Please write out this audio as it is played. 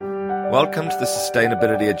Welcome to the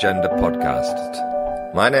Sustainability Agenda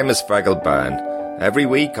podcast. My name is Fergal Byrne. Every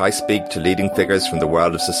week I speak to leading figures from the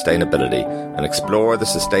world of sustainability and explore the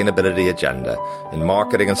sustainability agenda in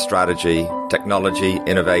marketing and strategy, technology,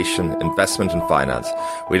 innovation, investment and finance.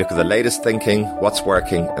 We look at the latest thinking, what's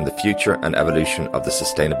working, and the future and evolution of the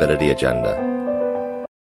sustainability agenda.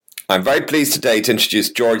 I'm very pleased today to introduce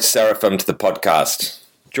George Serafeim to the podcast.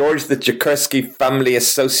 George is the Jakurski Family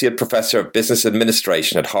Associate Professor of Business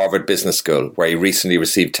Administration at Harvard Business School, where he recently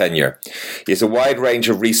received tenure. He has a wide range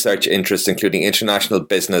of research interests, including international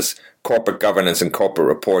business, corporate governance and corporate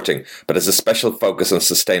reporting, but has a special focus on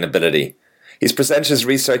sustainability. He's presented his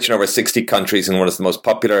research in over 60 countries and one of the most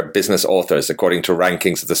popular business authors, according to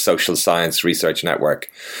rankings of the Social Science Research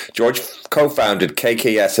Network. George co-founded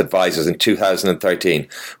KKS Advisors in 2013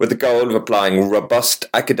 with the goal of applying robust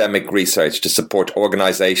academic research to support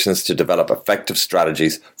organizations to develop effective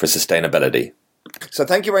strategies for sustainability. So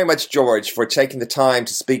thank you very much, George, for taking the time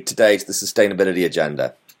to speak today to the sustainability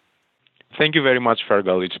agenda. Thank you very much,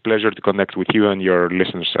 Fergal. It's a pleasure to connect with you and your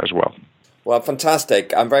listeners as well. Well,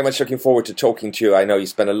 fantastic. I'm very much looking forward to talking to you. I know you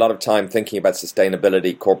spend a lot of time thinking about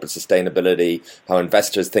sustainability, corporate sustainability, how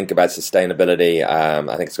investors think about sustainability. I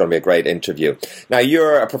think it's going to be a great interview. Now,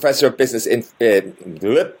 you're a professor of business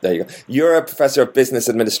You're a professor of business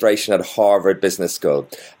administration at Harvard Business School.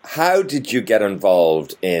 How did you get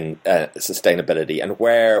involved in sustainability, and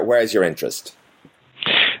where is your interest?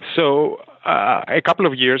 So, a couple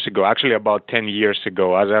of years ago, actually about 10 years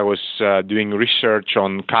ago, as I was doing research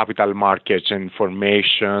on capital markets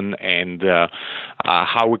information and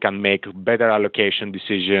how we can make better allocation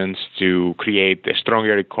decisions to create a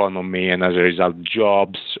stronger economy and as a result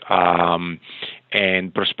jobs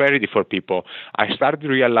and prosperity for people, I started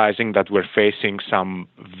realizing that we're facing some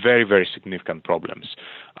very, very significant problems.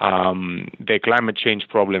 The climate change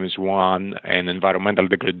problem is one, and environmental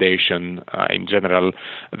degradation in general.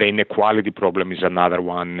 The inequality problem is another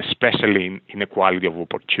one, especially inequality of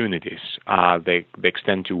opportunities, the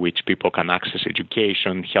extent to which people can access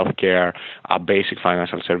education, healthcare, basic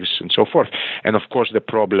financial services, and so forth. And of course, the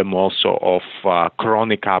problem also of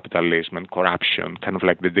crony capitalism and corruption, kind of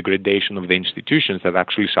like the degradation of the institutions that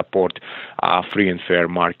actually support free and fair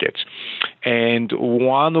markets. And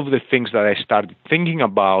one of the things that I started thinking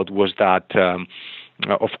about was that,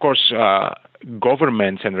 of course,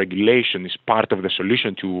 governments and regulation is part of the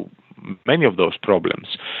solution to many of those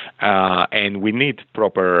problems, and we need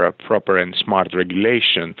proper and smart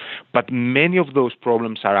regulation. But many of those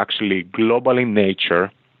problems are actually global in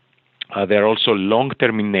nature. They're also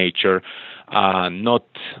long-term in nature, not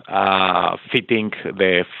fitting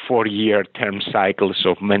the 4-year term cycles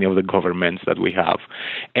of many of the governments that we have.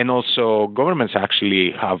 And also, governments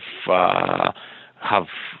actually have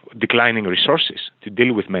declining resources to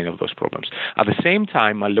deal with many of those problems. At the same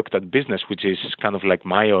time, I looked at business, which is kind of like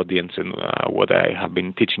my audience and what I have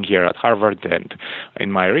been teaching here at Harvard and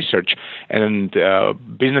in my research. And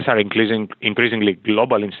business are increasingly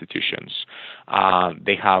global institutions.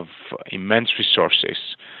 They have immense resources.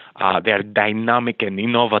 They are dynamic and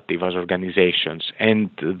innovative as organizations,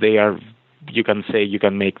 and they are, you can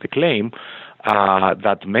make the claim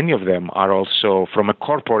that many of them are also, from a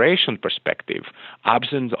corporation perspective,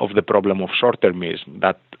 absent of the problem of short-termism.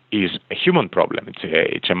 That is a human problem.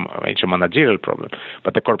 It's a managerial problem.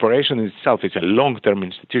 But the corporation itself is a long-term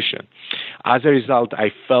institution. As a result,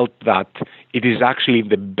 I felt that it is actually in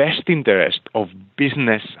the best interest of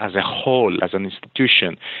business as a whole, as an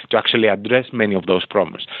institution, to actually address many of those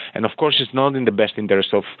problems. And of course, it's not in the best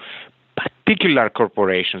interest of particular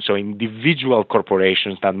corporations or individual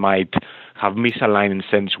corporations that might have misaligned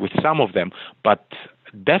incentives with some of them, but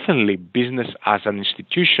definitely business as an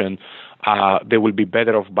institution, they will be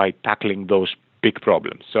better off by tackling those big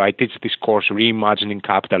problems. So I teach this course, Reimagining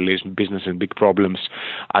Capitalism, Business and Big Problems,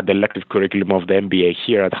 at the elective curriculum of the MBA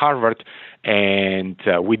here at Harvard, and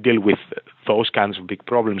we deal with those kinds of big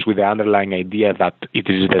problems with the underlying idea that it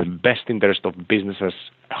is the best interest of business as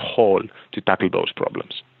a whole to tackle those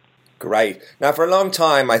problems. Great. Now, for a long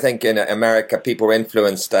time, I think in America, people were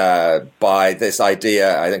influenced by this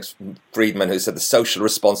idea. I think Friedman, who said the social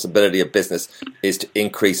responsibility of business is to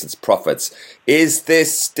increase its profits. Is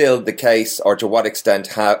this still the case, or to what extent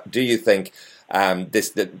do you think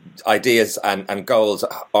the ideas and goals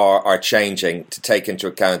are changing to take into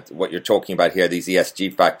account what you're talking about here, these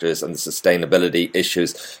ESG factors and the sustainability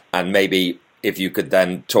issues, and maybe if you could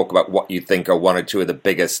then talk about what you think are one or two of the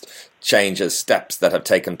biggest changes, steps that have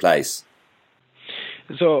taken place.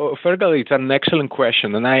 So, Fergal, it's an excellent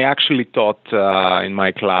question, and I actually taught in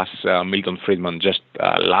my class Milton Friedman just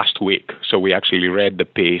last week. So we actually read the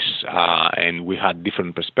piece, and we had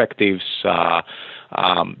different perspectives.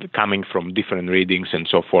 coming from different readings and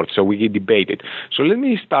so forth. So we debated. So let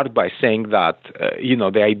me start by saying that,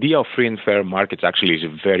 the idea of free and fair markets actually is a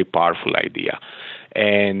very powerful idea.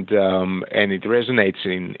 And it resonates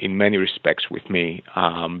in many respects with me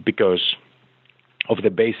because of the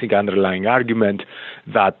basic underlying argument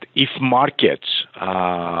that if markets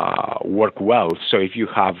work well, so if you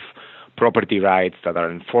have property rights that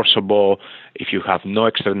are enforceable, if you have no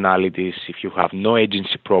externalities, if you have no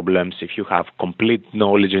agency problems, if you have complete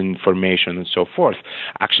knowledge and information and so forth,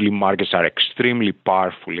 actually markets are extremely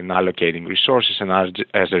powerful in allocating resources and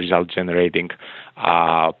as a result generating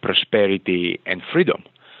prosperity and freedom,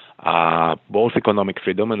 both economic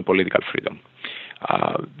freedom and political freedom.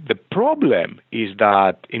 The problem is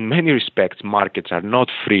that in many respects markets are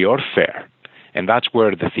not free or fair. And that's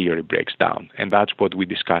where the theory breaks down. And that's what we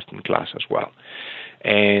discussed in class as well.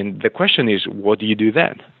 And the question is, what do you do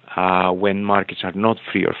then when markets are not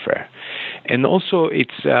free or fair? And also,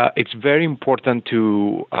 it's very important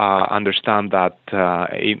to understand that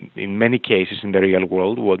in many cases in the real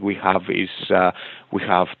world, what we have is we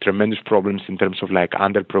have tremendous problems in terms of like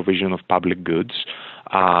under provision of public goods,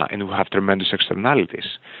 and we have tremendous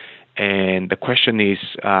externalities. And the question is,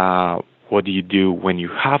 what do you do when you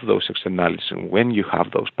have those externalities and when you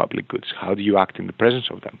have those public goods? How do you act in the presence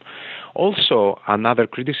of them? Also, another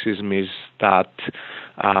criticism is that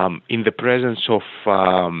in the presence of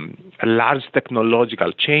large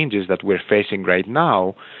technological changes that we're facing right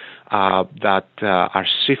now, that are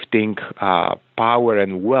shifting power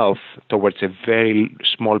and wealth towards a very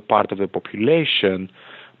small part of the population,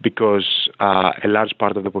 because a large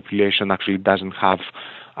part of the population actually doesn't have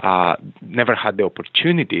never had the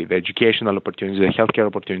opportunity, the educational opportunities, the healthcare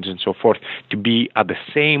opportunities, and so forth, to be at the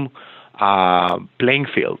same playing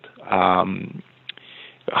field.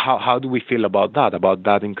 How do we feel about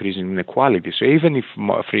that increasing inequality? So even if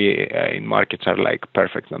free markets are like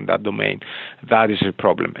perfect in that domain, that is a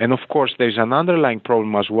problem. And of course, there's an underlying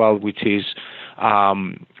problem as well, which is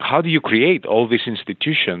how do you create all these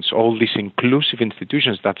institutions, all these inclusive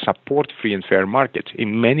institutions that support free and fair markets?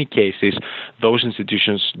 In many cases, those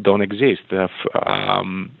institutions don't exist. They have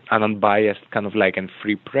an unbiased kind of like and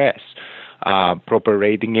free press, proper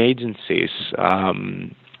rating agencies,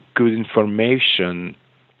 good information,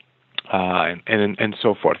 and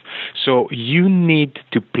so forth. So you need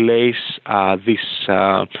to place this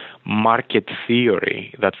market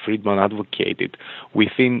theory that Friedman advocated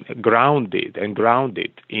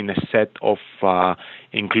grounded in a set of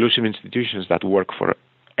inclusive institutions that work for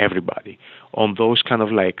everybody, on those kind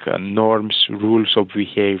of like norms, rules of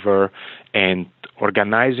behavior, and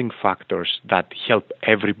organizing factors that help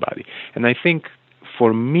everybody. And I think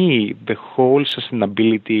for me, the whole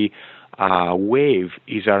sustainability wave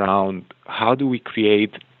is around how do we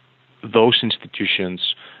create those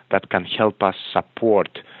institutions that can help us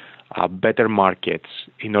support better markets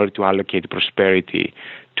in order to allocate prosperity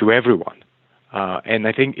to everyone. And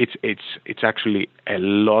I think it's actually a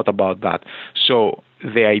lot about that. So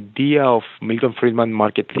the idea of Milton Friedman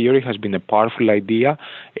market theory has been a powerful idea.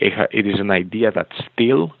 It is an idea that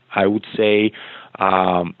still, I would say,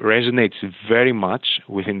 resonates very much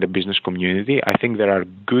within the business community. I think there are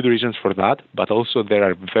good reasons for that, but also there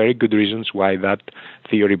are very good reasons why that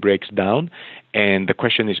theory breaks down. And the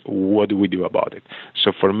question is, what do we do about it?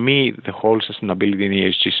 So for me, the whole sustainability in the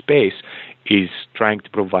ESG space is trying to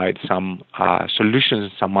provide some solutions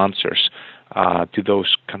and some answers to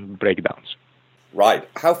those kind of breakdowns. Right.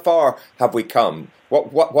 How far have we come?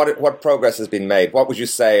 What progress has been made? What would you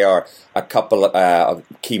say are a couple of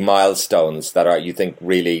key milestones that are, you think,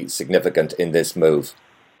 really significant in this move?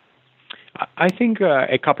 I think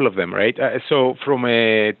a couple of them, right? So from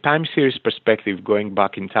a time series perspective, going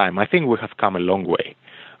back in time, I think we have come a long way.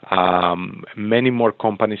 Many more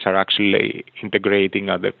companies are actually integrating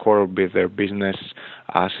at the core of their business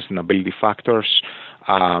sustainability factors.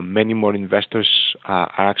 Many more investors are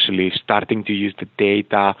actually starting to use the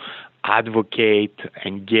data, advocate,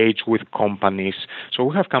 engage with companies. So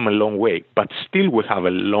we have come a long way, but still we have a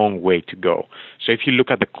long way to go. So if you look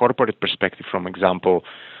at the corporate perspective, from example,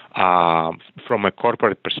 from a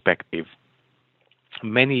corporate perspective,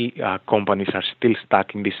 many companies are still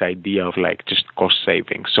stuck in this idea of like just cost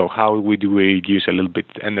savings. So how do we reduce a little bit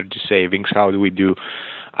energy savings? How do we do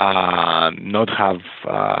not have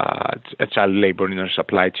child labor in our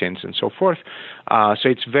supply chains, and so forth. So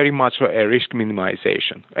it's very much a risk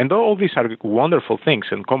minimization. And all these are wonderful things,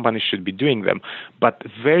 and companies should be doing them. But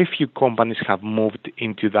very few companies have moved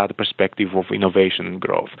into that perspective of innovation and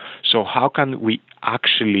growth. So how can we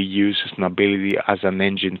actually use sustainability as an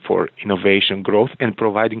engine for innovation, growth, and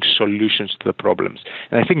providing solutions to the problems?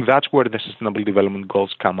 And I think that's where the Sustainable Development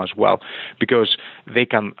Goals come as well, because they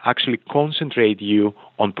can actually concentrate you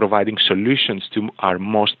on providing solutions to our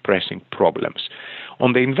most pressing problems.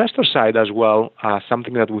 On the investor side as well,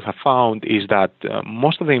 something that we have found is that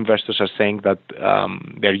most of the investors are saying that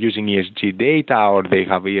they're using ESG data or they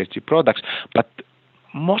have ESG products, but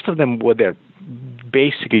most of them, what they're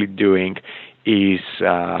basically doing is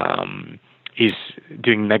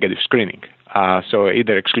doing negative screening. So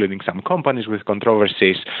either excluding some companies with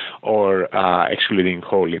controversies or excluding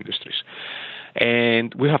whole industries.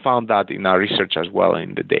 And we have found that in our research as well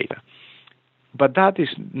in the data. But that is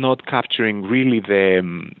not capturing really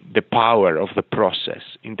the power of the process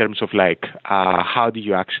in terms of how do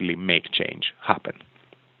you actually make change happen.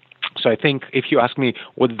 So I think if you ask me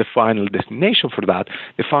what's the final destination for that,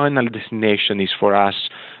 the final destination is for us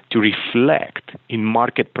to reflect in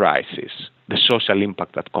market prices the social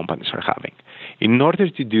impact that companies are having. In order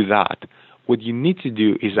to do that, what you need to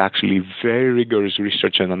do is actually very rigorous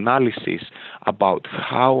research and analysis about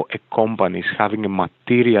how a company is having a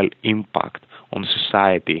material impact on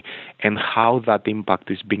society and how that impact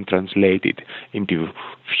is being translated into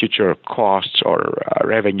future costs or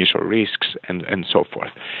revenues or risks and so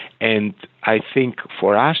forth. And I think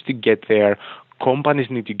for us to get there, companies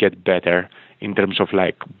need to get better in terms of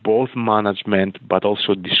both management but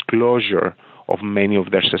also disclosure of many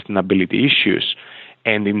of their sustainability issues.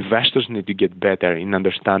 And investors need to get better in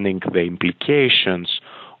understanding the implications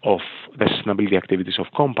of the sustainability activities of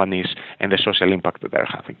companies and the social impact that they're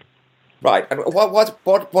having. Right. And what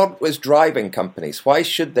was driving companies? Why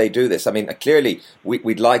should they do this? I mean, clearly,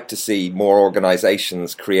 we'd like to see more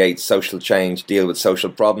organizations create social change, deal with social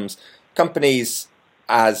problems. Companies,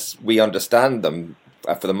 as we understand them,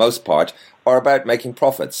 for the most part, are about making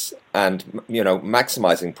profits and,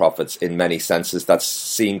 maximizing profits in many senses. That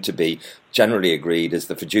seem to be generally agreed as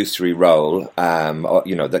the fiduciary role.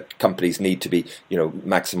 That companies need to be,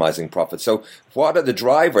 maximizing profits. So what are the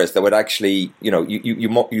drivers that would actually,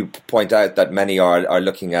 you point out that many are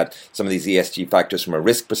looking at some of these ESG factors from a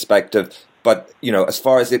risk perspective. But, as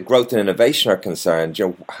far as growth and innovation are concerned,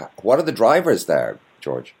 what are the drivers there,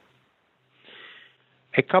 George?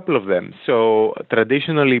 A couple of them. So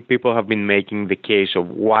traditionally, people have been making the case of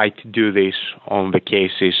why to do this on the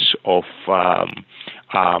cases of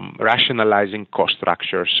rationalizing cost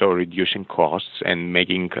structure, so reducing costs and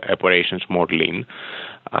making operations more lean.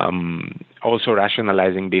 Also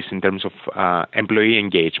rationalizing this in terms of employee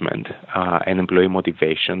engagement and employee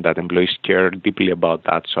motivation, that employees care deeply about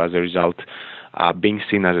that. So as a result, being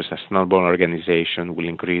seen as a sustainable organization will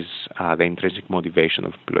increase the intrinsic motivation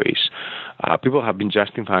of employees. People have been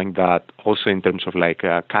justifying that also in terms of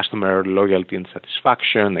customer loyalty and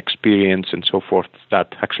satisfaction, experience, and so forth,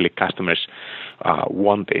 that actually customers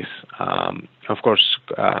want this. Of course,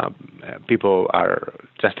 people are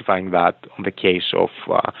justifying that on the case of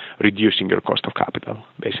reducing your cost of capital,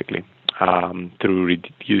 basically, through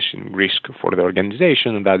reducing risk for the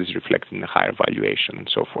organization, and that is reflected in a higher valuation and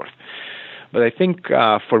so forth. But I think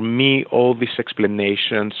for me, all these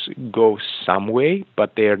explanations go some way,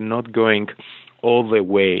 but they are not going all the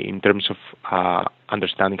way in terms of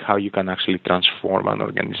understanding how you can actually transform an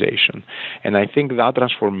organization. And I think that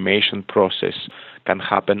transformation process can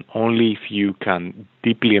happen only if you can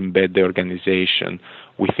deeply embed the organization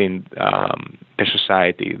within the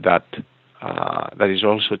society that is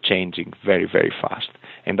also changing very, very fast.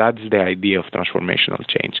 And that's the idea of transformational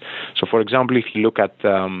change. So, for example, if you look at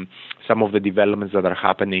some of the developments that are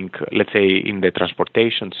happening, let's say in the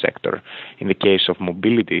transportation sector, in the case of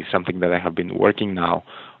mobility, something that I have been working now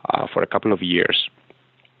for a couple of years,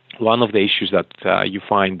 one of the issues that you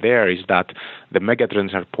find there is that the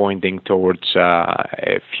megatrends are pointing towards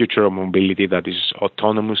a future of mobility that is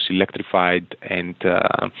autonomous, electrified, and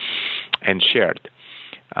shared.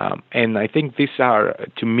 And I think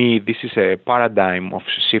to me, this is a paradigm of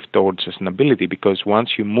shift towards sustainability, because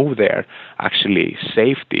once you move there, actually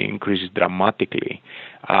safety increases dramatically.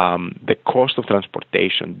 The cost of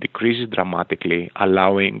transportation decreases dramatically,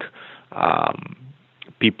 allowing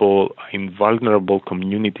people in vulnerable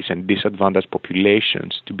communities and disadvantaged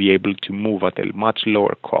populations to be able to move at a much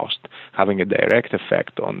lower cost, having a direct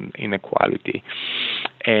effect on inequality.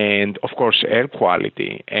 And, of course, air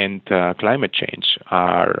quality and climate change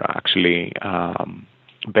are actually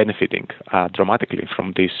benefiting dramatically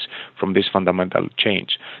from this fundamental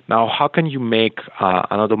change. Now, how can you make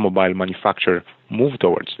an automobile manufacturer move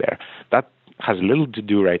towards there? That has little to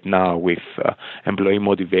do right now with employee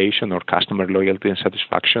motivation or customer loyalty and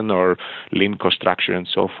satisfaction or lean cost structure and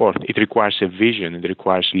so forth. It requires a vision. It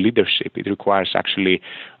requires leadership. It requires actually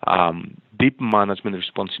deep management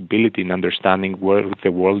responsibility in understanding where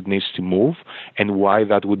the world needs to move and why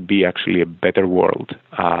that would be actually a better world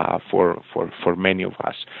for many of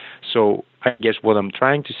us. So I guess what I'm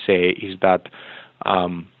trying to say is that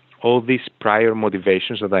all these prior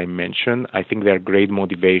motivations that I mentioned, I think they're great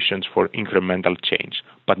motivations for incremental change,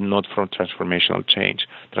 but not for transformational change.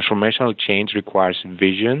 Transformational change requires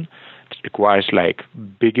vision, it requires like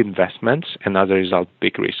big investments, and as a result,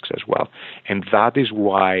 big risks as well. And that is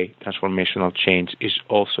why transformational change is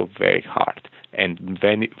also very hard. And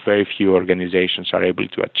very, very few organizations are able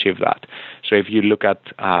to achieve that. So if you look at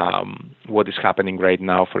what is happening right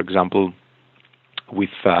now, for example, with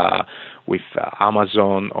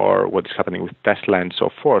Amazon or what is happening with Tesla and so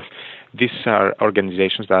forth, these are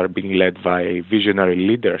organizations that are being led by visionary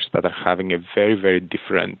leaders that are having a very, very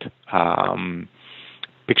different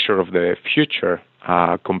picture of the future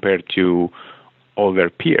compared to all their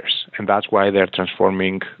peers. And that's why they're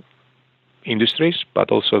transforming industries, but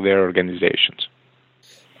also their organizations.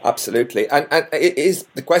 Absolutely. And is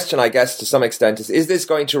the question, I guess, to some extent, is this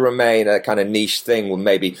going to remain a kind of niche thing with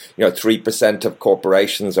maybe, 3% of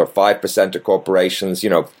corporations or 5% of corporations,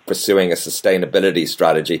 pursuing a sustainability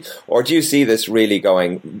strategy? Or do you see this really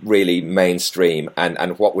going really mainstream?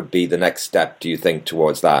 And what would be the next step, do you think,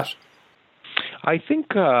 towards that? I think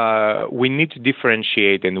we need to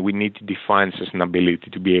differentiate and we need to define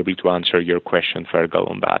sustainability to be able to answer your question, Fergal,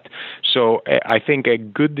 on that. So I think a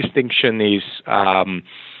good distinction is,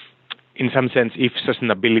 in some sense, if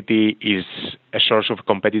sustainability is a source of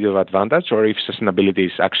competitive advantage or if sustainability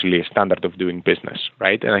is actually a standard of doing business,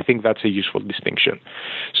 right? And I think that's a useful distinction.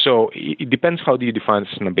 So it depends how do you define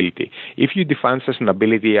sustainability. If you define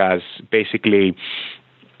sustainability as basically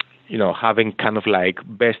having kind of like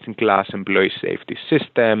best-in-class employee safety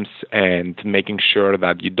systems and making sure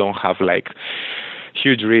that you don't have like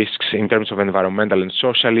huge risks in terms of environmental and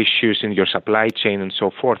social issues in your supply chain and so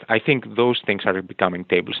forth, I think those things are becoming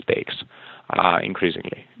table stakes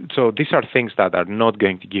increasingly. So these are things that are not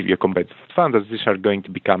going to give you a competitive advantage. These are going to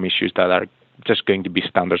become issues that are just going to be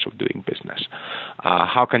standards of doing business.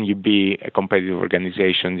 How can you be a competitive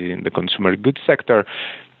organization in the consumer goods sector?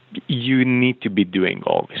 You need to be doing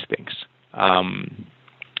all these things.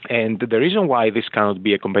 And the reason why this cannot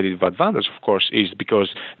be a competitive advantage, of course, is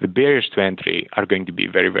because the barriers to entry are going to be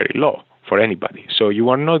very, very low for anybody. So you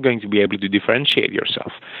are not going to be able to differentiate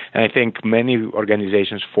yourself. And I think many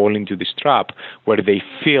organizations fall into this trap where they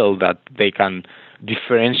feel that they can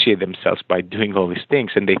differentiate themselves by doing all these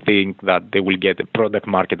things, and they think that they will get a product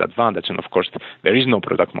market advantage. And of course, there is no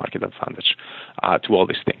product market advantage to all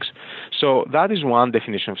these things. So that is one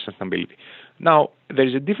definition of sustainability. Now, there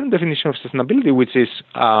is a different definition of sustainability, which is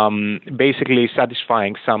basically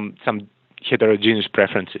satisfying some heterogeneous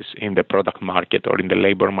preferences in the product market or in the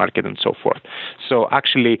labor market and so forth. So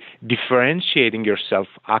actually differentiating yourself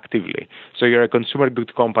actively. So you're a consumer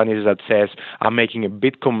good company that says, I'm making a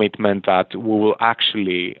big commitment that we will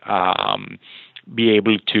actually be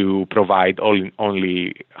able to provide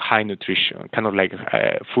only high nutrition, kind of like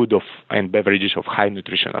food and beverages of high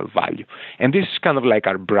nutritional value. And this is kind of like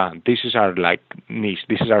our brand. This is our like niche.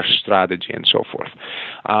 This is our strategy and so forth.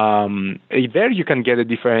 There you can get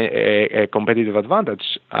a competitive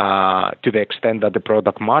advantage to the extent that the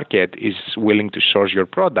product market is willing to source your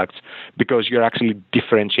products because you're actually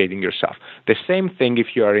differentiating yourself. The same thing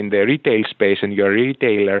if you are in the retail space and you're a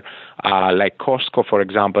retailer like Costco, for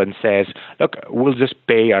example, and says, look, we'll just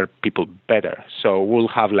pay our people better. So we'll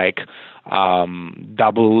have like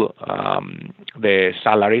double the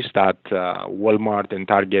salaries that Walmart and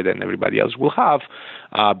Target and everybody else will have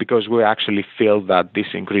because we actually feel that this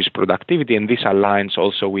increased productivity, and this aligns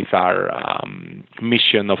also with our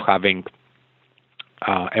mission of having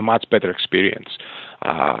a much better experience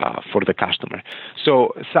for the customer.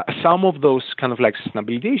 So some of those kind of like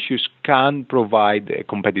sustainability issues can provide a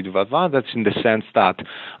competitive advantage in the sense that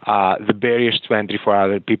the barriers to entry for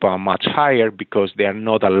other people are much higher because they are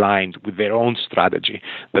not aligned with their own strategy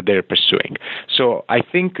that they're pursuing. So I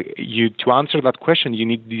think to answer that question, you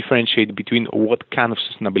need to differentiate between what kind of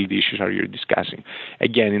sustainability issues are you discussing.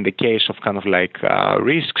 Again, in the case of kind of like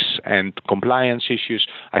risks and compliance issues,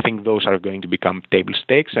 I think those are going to become table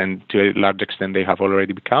stakes, and to a large extent they have already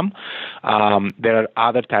already become. There are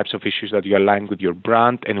other types of issues that you align with your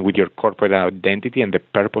brand and with your corporate identity and the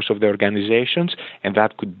purpose of the organizations, and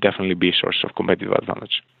that could definitely be a source of competitive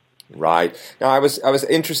advantage. Right. Now, I was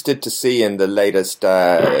interested to see in the latest,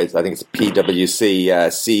 I think it's a PwC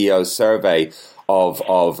CEO survey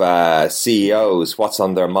of CEOs, what's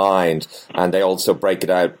on their mind, and they also break it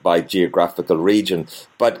out by geographical region.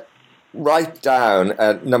 But right down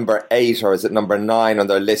at number 8, or is it number 9 on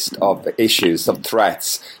their list of issues, of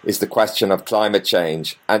threats, is the question of climate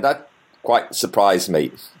change. And that quite surprised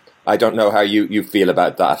me. I don't know how you feel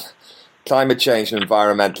about that. Climate change and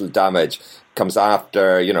environmental damage comes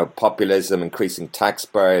after, populism, increasing tax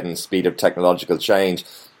burden, speed of technological change.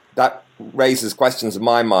 That raises questions in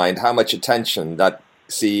my mind, how much attention that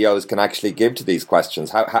CEOs can actually give to these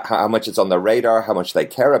questions, how much it's on their radar, how much they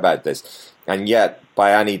care about this. And yet,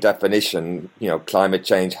 by any definition, climate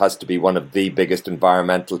change has to be one of the biggest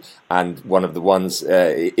environmental and one of the ones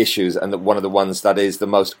issues, and one of the ones that is the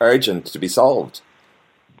most urgent to be solved.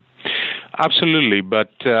 Absolutely,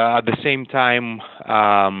 but at the same time,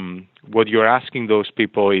 what you're asking those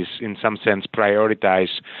people is, in some sense, prioritize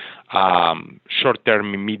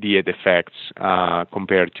short-term immediate effects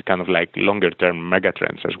compared to kind of like longer-term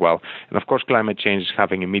megatrends as well. And of course, climate change is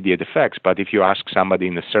having immediate effects, but if you ask somebody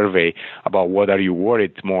in a survey about what are you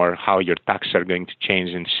worried more, how your taxes are going to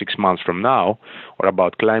change in 6 months from now, or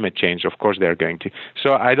about climate change, of course they're going to.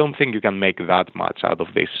 So I don't think you can make that much out of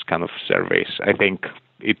these kind of surveys. I think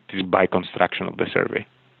it is by construction of the survey.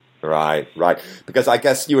 Right. Because I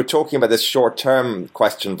guess you were talking about this short-term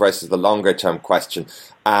question versus the longer-term question,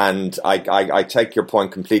 and I take your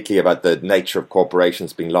point completely about the nature of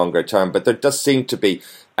corporations being longer-term, but there does seem to be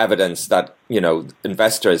evidence that,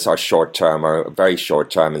 investors are short-term or very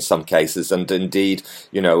short-term in some cases, and indeed,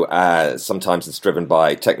 sometimes it's driven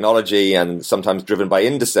by technology and sometimes driven by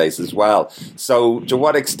indices as well. So to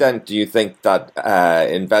what extent do you think that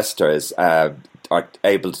investors are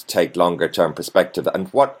able to take longer-term perspective, and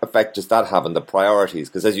what effect does that have on the priorities?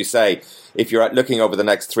 Because as you say, if you're looking over the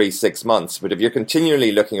next 3-6 months, but if you're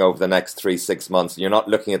continually looking over the next 3-6 months, and you're not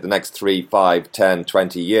looking at the next 3, 5, 10,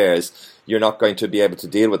 20 years, you're not going to be able to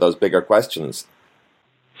deal with those bigger questions.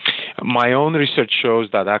 My own research shows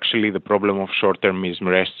that actually the problem of short-termism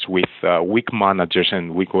rests with weak managers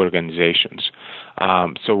and weak organizations.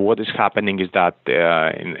 So what is happening is that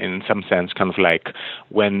in some sense, kind of like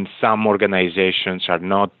when some organizations are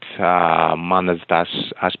not managed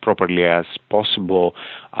as properly as possible,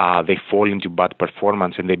 they fall into bad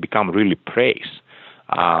performance and they become really prey.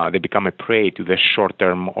 They become a prey to the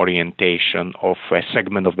short-term orientation of a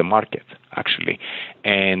segment of the market, actually.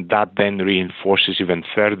 And that then reinforces even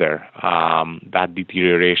further that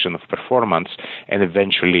deterioration of performance, and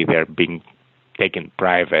eventually they're being taken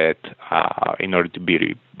private in order to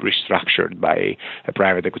be restructured by a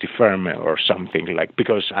private equity firm or something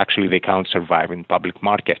because actually they can't survive in public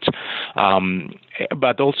markets.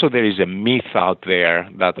 But also there is a myth out there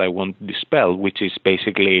that I want to dispel, which is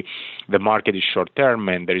basically the market is short-term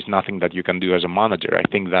and there is nothing that you can do as a manager. I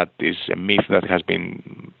think that is a myth that has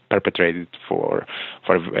been perpetrated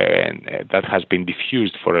that has been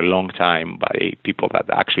diffused for a long time by people that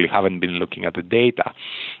actually haven't been looking at the data.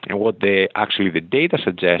 And what the data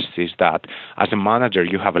suggests is that as a manager,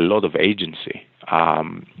 you have a lot of agency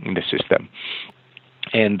in the system,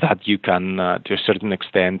 and that you can, to a certain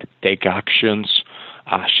extent, take actions,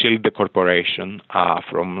 shield the corporation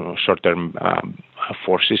from short-term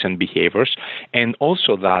forces and behaviors, and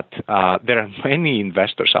also that there are many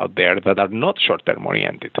investors out there that are not short-term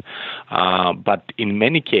oriented. But in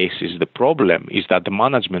many cases, the problem is that the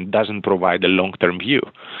management doesn't provide a long-term view.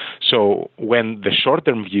 So when the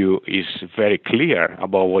short-term view is very clear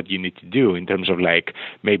about what you need to do in terms of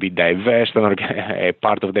maybe divest a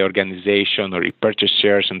part of the organization or repurchase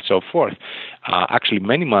shares and so forth, actually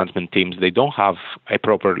many management teams, they don't have a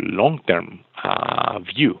proper long-term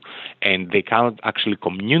view, and they cannot actually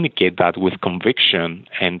communicate that with conviction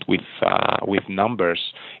and with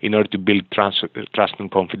numbers in order to build trust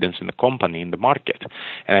and confidence in the company, in the market.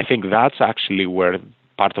 And I think that's actually where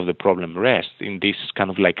part of the problem rests, in this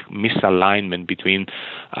kind of misalignment between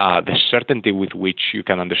the certainty with which you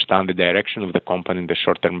can understand the direction of the company in the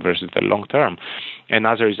short term versus the long term. And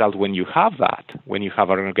as a result, when you have that, when you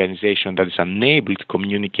have an organization that is unable to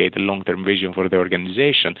communicate a long-term vision for the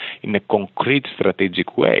organization in a concrete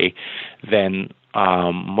strategic way, then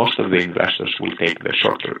most of the investors will take the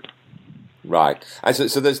short term. Right. And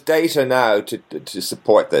so there's data now to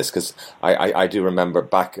support this, because I do remember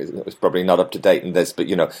back, it was probably not up to date in this, but,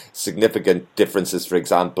 significant differences, for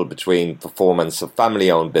example, between performance of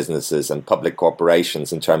family-owned businesses and public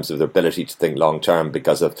corporations in terms of their ability to think long-term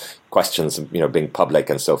because of questions of, being public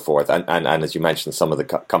and so forth. And as you mentioned, some of the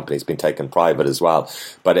companies being taken private as well.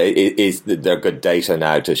 But is there good data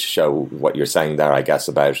now to show what you're saying there, I guess,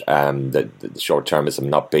 about the short-termism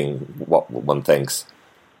not being what one thinks?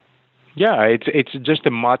 Yeah, it's just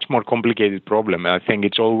a much more complicated problem. I think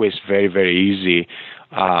it's always very, very easy,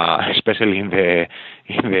 especially in the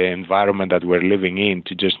environment that we're living in,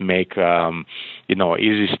 to just make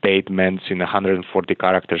easy statements in 140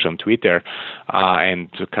 characters on Twitter,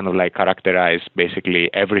 and to kind of like characterize basically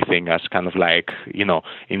everything as kind of like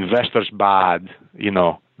investors bad,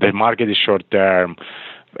 the market is short term,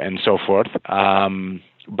 and so forth.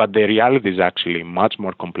 But the reality is actually much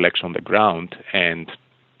more complex on the ground. And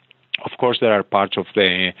of course, there are parts of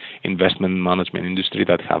the investment management industry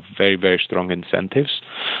that have very, very strong incentives,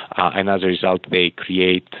 and as a result, they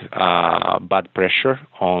create bad pressure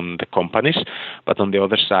on the companies. But on the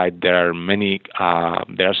other side, there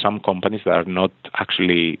are some companies that are not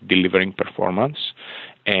actually delivering performance,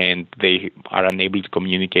 and they are unable to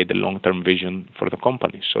communicate the long-term vision for the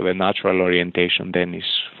company. So the natural orientation then is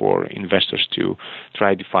for investors to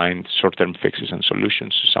try to find short-term fixes and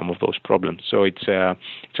solutions to some of those problems. So it's a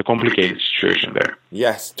complicated situation there.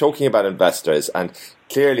 Yes, talking about investors, and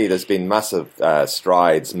clearly there's been massive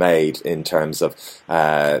strides made in terms of,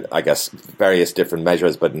 I guess, various different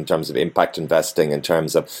measures, but in terms of impact investing, in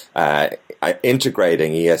terms of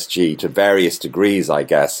integrating ESG to various degrees, I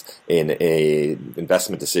guess, in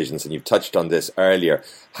investment decisions. And you've touched on this earlier.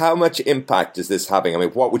 How much impact is this having? I mean,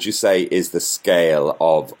 what would you say is the scale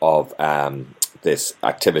of this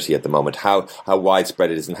activity at the moment? How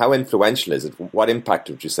widespread it is, and how influential is it? What impact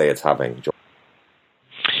would you say it's having, George?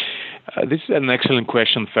 This is an excellent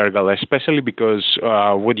question, Fergal, especially because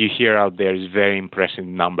what you hear out there is very impressive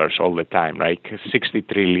numbers all the time. Like 60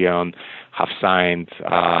 trillion have signed,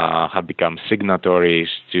 have become signatories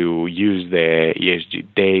to use the ESG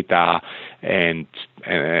data and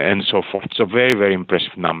so forth. So very, very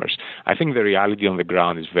impressive numbers. I think the reality on the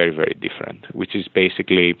ground is very, very different, which is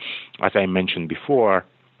basically, as I mentioned before,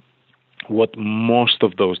 what most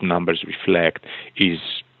of those numbers reflect is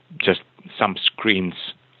just some screens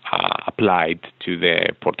applied to the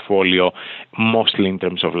portfolio, mostly in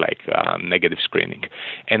terms of like negative screening.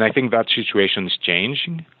 And I think that situation is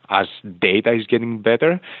changing as data is getting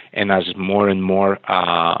better and as more and more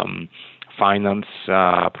finance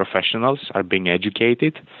professionals are being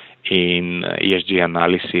educated in ESG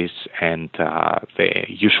analysis and the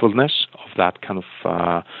usefulness of that kind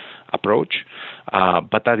of approach.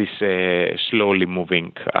 But that is a slowly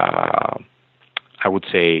moving I would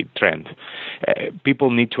say, trend.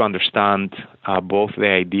 People need to understand both the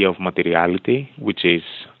idea of materiality, which is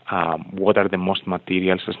what are the most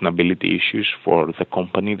material sustainability issues for the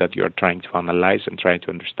company that you are trying to analyze and try to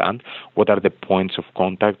understand. What are the points of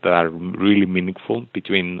contact that are really meaningful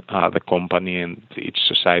between the company and its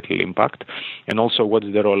societal impact? And also, what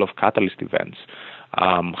is the role of catalyst events?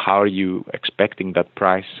 How are you expecting that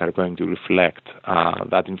prices are going to reflect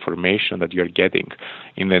that information that you're getting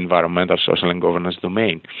in the environmental, social, and governance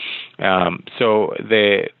domain? So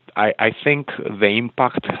I think the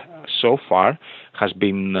impact so far has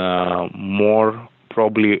been more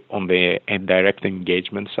probably on the direct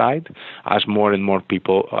engagement side, as more and more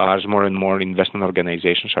people, as more and more investment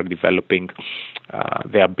organizations are developing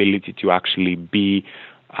the ability to actually be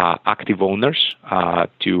active owners,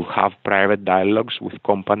 to have private dialogues with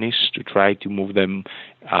companies to try to move them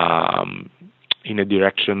in a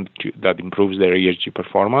direction that improves their ESG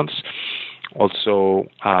performance. Also,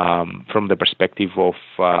 from the perspective of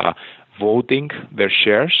voting their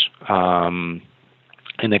shares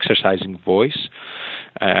and exercising voice.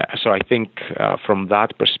 So I think from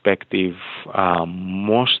that perspective,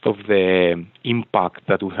 most of the impact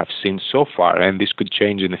that we have seen so far, and this could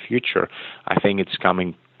change in the future, I think it's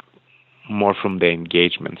coming more from the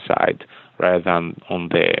engagement side rather than on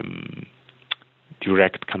the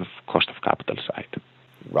direct kind of cost of capital side.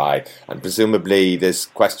 Right. And presumably this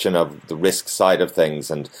question of the risk side of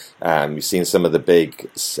things, and you've seen some of the big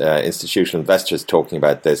institutional investors talking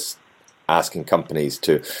about this, asking companies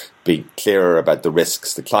to be clearer about the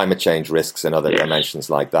risks, the climate change risks and other dimensions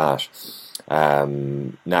like that.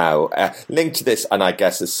 Now, linked to this, and I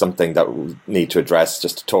guess is something that we need to address,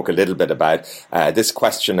 just to talk a little bit about this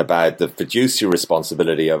question about the fiduciary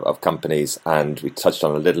responsibility of companies, and we touched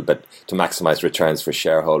on a little bit to maximize returns for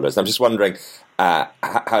shareholders. I'm just wondering,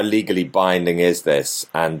 how legally binding is this?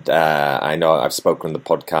 And I know I've spoken on the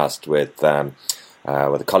podcast with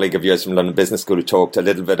a colleague of yours from London Business School who talked a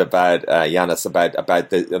little bit about, Yanis, about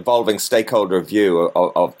the evolving stakeholder view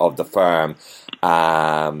of the firm.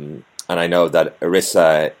 And I know that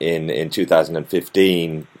ERISA in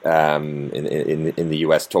 2015 in the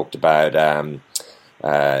US talked about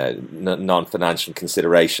non-financial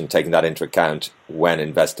consideration, taking that into account when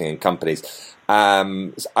investing in companies. I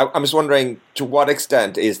was wondering, to what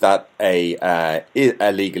extent is that a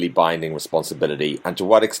legally binding responsibility, and to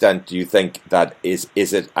what extent do you think that is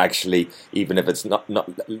it actually, even if it's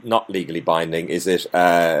not legally binding, is it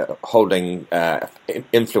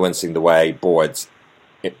influencing the way boards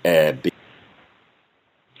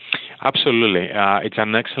Absolutely. It's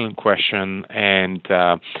an excellent question. And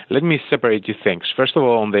let me separate two things. First of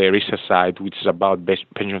all, on the ERISA side, which is about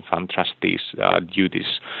pension fund trustees'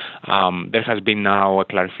 duties, there has been now a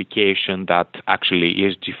clarification that actually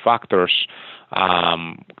ESG factors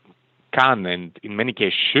can and in many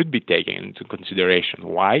cases should be taken into consideration.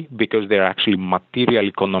 Why? Because they're actually material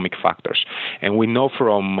economic factors. And we know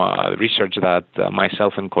from research that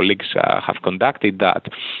myself and colleagues have conducted that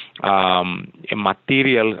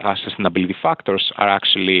material sustainability factors are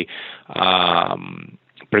actually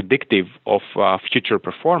predictive of future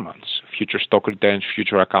performance, future stock returns,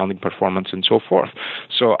 future accounting performance, and so forth.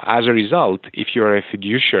 So as a result, if you're a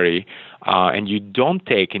fiduciary and you don't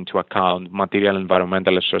take into account material,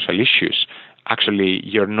 environmental, and social issues, actually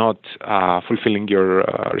you're not fulfilling your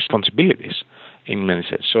responsibilities in many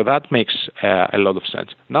sense. So that makes a lot of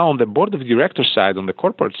sense. Now, on the board of directors side, on the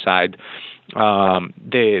corporate side,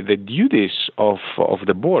 the duties of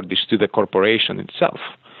the board is to the corporation itself.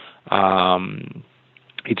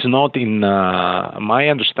 It's not in my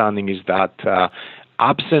understanding is that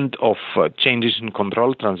absent of changes in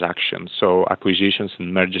control transactions, so acquisitions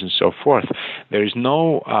and mergers and so forth, there is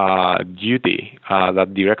no duty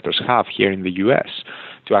that directors have here in the U.S.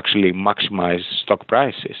 to actually maximize stock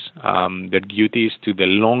prices. Their duty is to the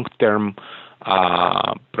long-term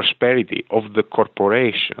prosperity of the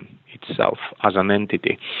corporation itself as an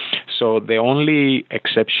entity. So the only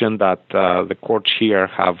exception that the courts here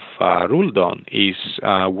have ruled on is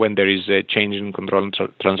when there is a change in control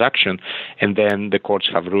transaction, and then the courts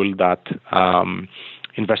have ruled that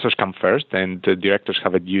investors come first, and the directors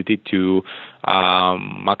have a duty to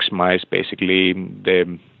maximize basically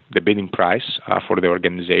the bidding price for the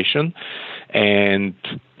organization. And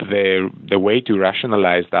the way to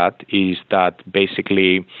rationalize that is that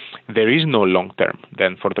basically there is no long term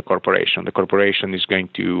then for the corporation. The corporation is going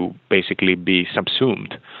to basically be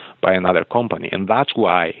subsumed by another company, and that's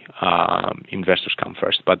why investors come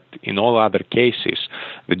first. But in all other cases,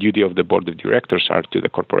 the duty of the board of directors are to the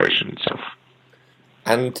corporation itself.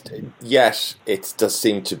 And yet, it does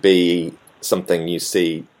seem to be something you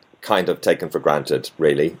see kind of taken for granted,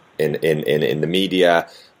 really, in the media.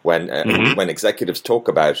 When executives talk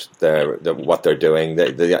about what they're doing,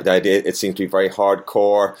 the idea, it seems to be very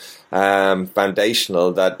hardcore,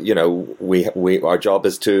 foundational. That we our job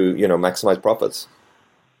is to maximize profits.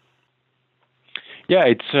 Yeah,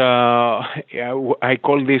 it's I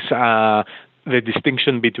call this the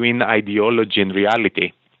distinction between ideology and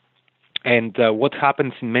reality. And what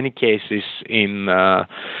happens in many cases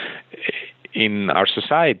in our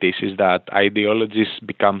societies is that ideologies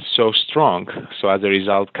become so strong. So as a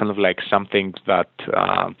result, kind of like something that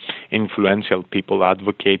influential people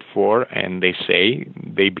advocate for and they say,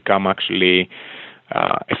 they become actually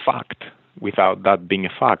a fact without that being a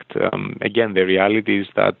fact. Again, the reality is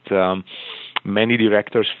that many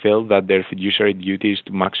directors feel that their fiduciary duty is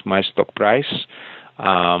to maximize stock price,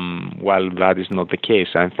 while that is not the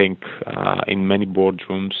case. I think in many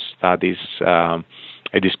boardrooms that is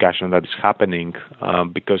a discussion that is happening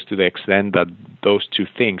because to the extent that those two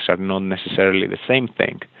things are not necessarily the same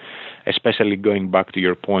thing, especially going back to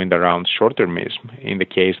your point around short-termism, in the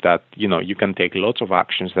case that you can take lots of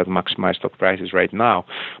actions that maximize stock prices right now,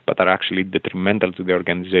 but are actually detrimental to the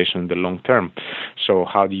organization in the long term. So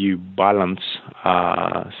how do you balance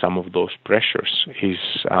some of those pressures is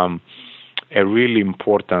a really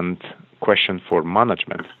important question for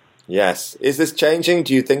management. Yes. Is this changing?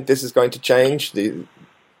 Do you think this is going to change?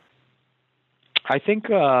 I think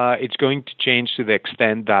it's going to change to the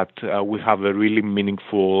extent that we have a really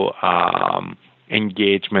meaningful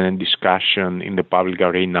engagement and discussion in the public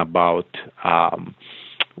arena about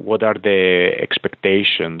what are the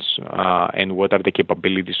expectations and what are the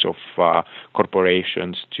capabilities of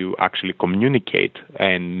corporations to actually communicate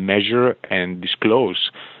and measure and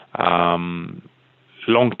disclose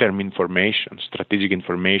long-term information, strategic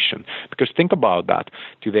information. Because think about that.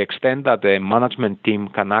 To the extent that the management team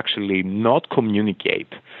can actually not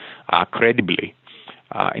communicate credibly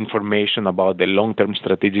information about the long-term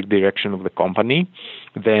strategic direction of the company,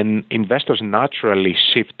 then investors naturally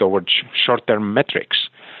shift towards short-term metrics.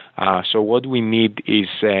 So what we need is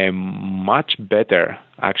much better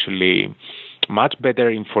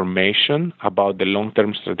information about the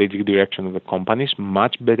long-term strategic direction of the companies,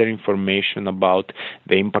 much better information about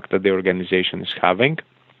the impact that the organization is having.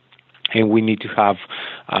 And we need to have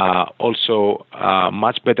also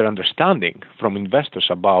much better understanding from investors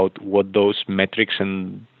about what those metrics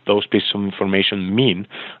and those pieces of information mean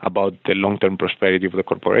about the long-term prosperity of the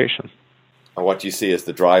corporation. And what do you see as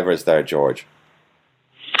the drivers there, George?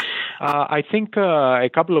 I think a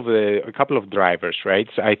couple of drivers, right?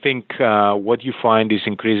 I think what you find is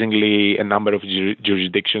increasingly a number of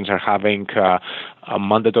jurisdictions are having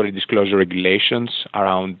mandatory disclosure regulations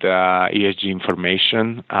around ESG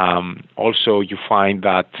information. Also, you find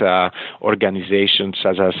that organizations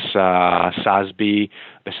such as SASB,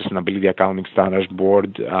 the Sustainability Accounting Standards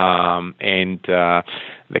Board, and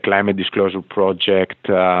the Climate Disclosure Project,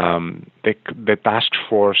 the Task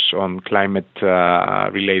Force on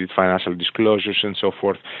Climate-related Financial Disclosures, and so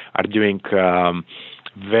forth, are doing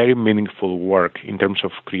very meaningful work in terms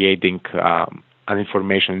of creating an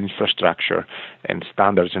information infrastructure and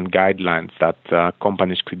standards and guidelines that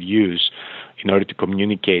companies could use in order to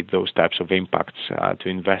communicate those types of impacts to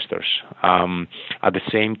investors. At the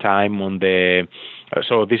same time,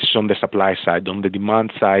 so this is on the supply side. On the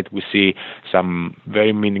demand side, we see some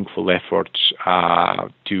very meaningful efforts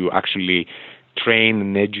to actually train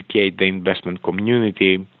and educate the investment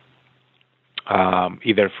community,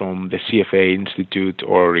 either from the CFA Institute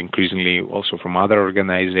or increasingly also from other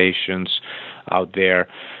organizations out there,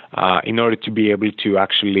 in order to be able to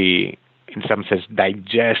actually, in some sense,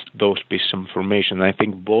 digest those pieces of information. I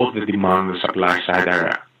think both the demand and the supply side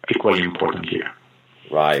are equally important here.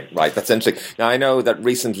 Right. That's interesting. Now, I know that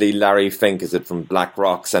recently Larry Fink, from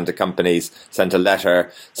BlackRock, sent a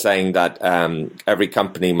letter saying that every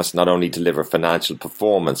company must not only deliver financial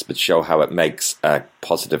performance, but show how it makes a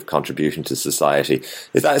positive contribution to society.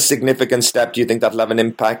 Is that a significant step? Do you think that'll have an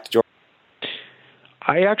impact, George?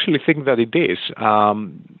 I actually think that it is.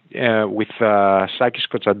 With Sakis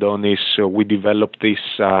Kotsadonis, we developed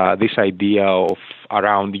this idea of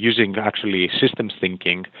around using actually systems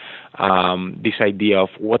thinking, this idea of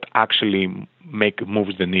what actually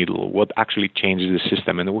moves the needle, what actually changes the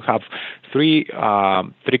system. And we have three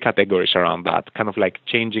categories around that, kind of like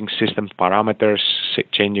changing system parameters,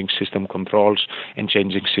 changing system controls, and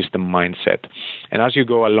changing system mindset. And as you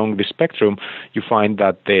go along the spectrum, you find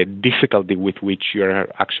that the difficulty with which you're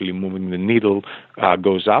actually moving the needle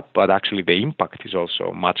goes up, but actually the impact is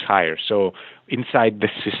also much higher. So inside the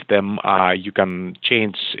system, you can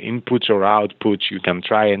change inputs or outputs. You can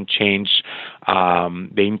try and change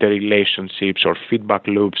the interrelationships or feedback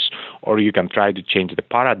loops, or you can try to change the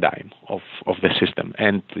paradigm of the system.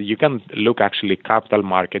 And you can look actually capital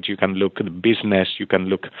markets, you can look at the business, you can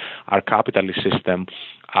look our capitalist system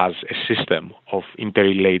as a system of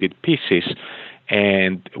interrelated pieces.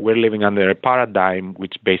 And we're living under a paradigm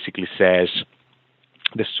which basically says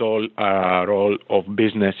the sole role of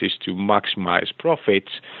business is to maximize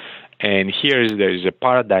profits. And there is a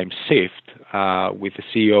paradigm shift with the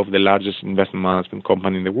CEO of the largest investment management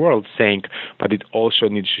company in the world saying, but it also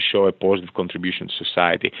needs to show a positive contribution to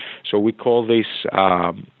society. So we call this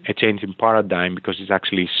a change in paradigm because it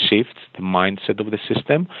actually shifts the mindset of the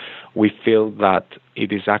system. We feel that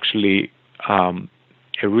it is actually a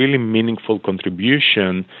really meaningful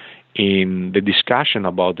contribution in the discussion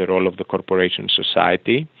about the role of the corporation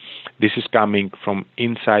society. This is coming from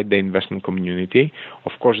inside the investment community.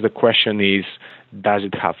 Of course, the question is, does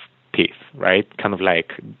it have teeth, right? Kind of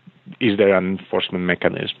like, is there an enforcement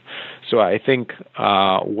mechanism? So I think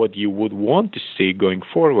what you would want to see going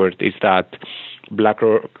forward is that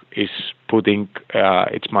BlackRock is putting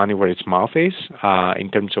its money where its mouth is in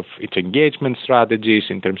terms of its engagement strategies,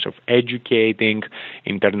 in terms of educating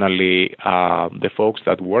internally the folks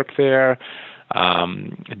that work there,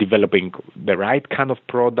 developing the right kind of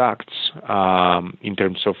products in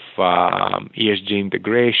terms of ESG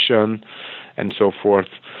integration and so forth.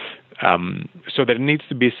 So there needs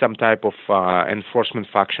to be some type of enforcement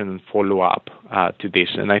function and follow-up to this.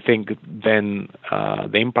 And I think then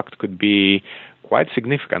the impact could be quite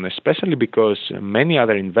significant, especially because many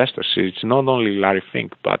other investors, it's not only Larry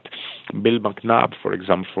Fink, but Bill McNabb, for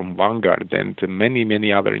example, from Vanguard, and many,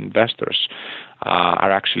 many other investors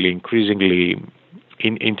are actually increasingly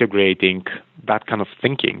integrating that kind of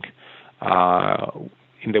thinking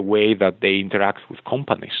in the way that they interact with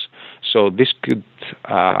companies. So this could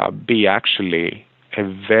be actually a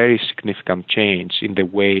very significant change in the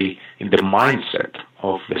mindset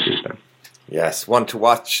of the system. Yes, one to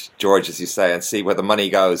watch, George, as you say, and see where the money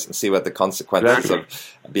goes and see what the consequences of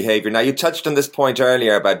behavior. Now, you touched on this point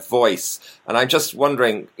earlier about voice, and I'm just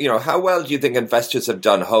wondering, how well do you think investors have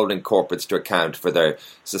done holding corporates to account for their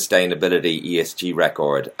sustainability ESG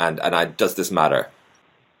record, and does this matter?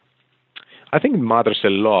 I think it matters a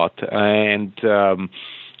lot, and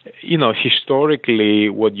historically,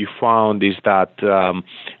 what you found is that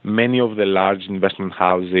many of the large investment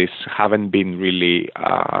houses haven't been really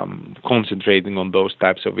concentrating on those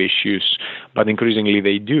types of issues, but increasingly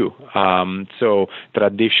they do. So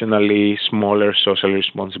traditionally, smaller socially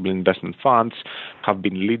responsible investment funds have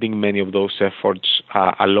been leading many of those efforts,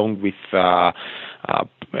 along with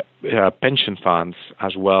pension funds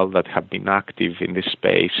as well that have been active in this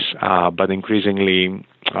space, but increasingly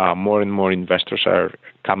more and more investors are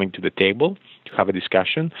coming to the table to have a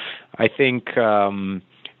discussion. I think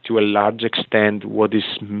to a large extent what is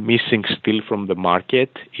missing still from the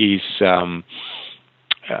market is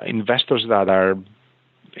investors that are,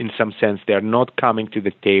 in some sense, they are not coming to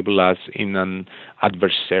the table as in an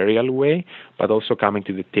adversarial way, but also coming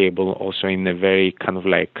to the table also in a very kind of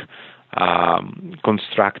like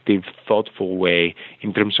constructive, thoughtful way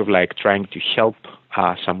in terms of like trying to help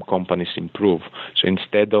some companies improve. So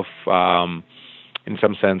instead of, in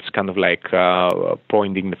some sense, kind of like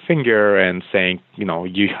pointing the finger and saying,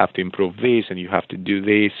 you have to improve this and you have to do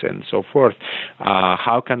this and so forth,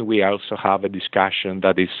 how can we also have a discussion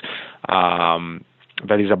that is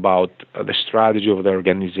about the strategy of the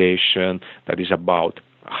organization, that is about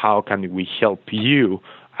how can we help you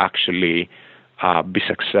actually be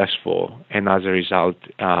successful, and as a result,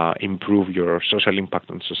 improve your social impact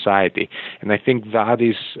on society. And I think that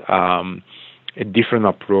is a different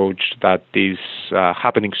approach that is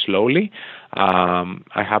happening slowly.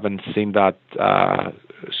 I haven't seen that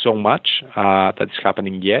so much that's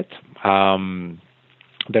happening yet.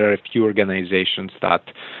 There are a few organizations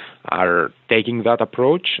that are taking that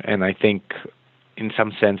approach, and I think in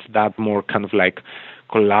some sense that more kind of like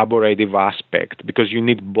collaborative aspect, because you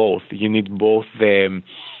need both. You need both the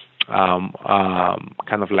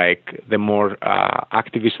kind of like the more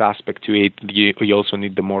activist aspect to it. You also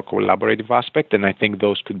need the more collaborative aspect, and I think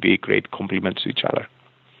those could be great complements to each other.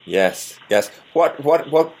 Yes. What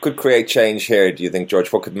could create change here, do you think,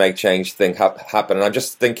 George? What could make change happen? And I'm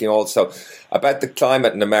just thinking also about the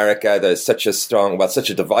climate in America. There's such a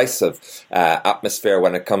divisive atmosphere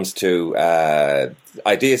when it comes to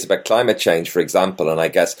ideas about climate change, for example. And I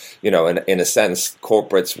guess, in a sense,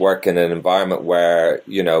 corporates work in an environment where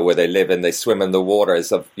they live in, they swim in the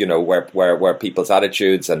waters of, where people's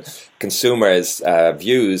attitudes and consumers'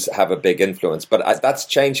 views have a big influence. But that's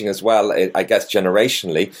changing as well, I guess,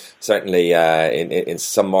 generationally. Certainly, in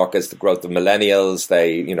some markets, the growth of millennials,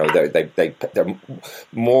 they're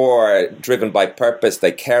more driven by purpose.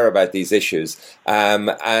 They care about these issues.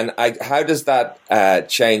 How does that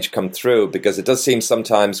change come through? Because it does seem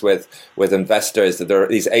sometimes with investors that there are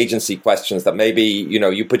these agency questions that maybe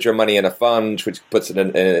you put your money in a fund, which puts it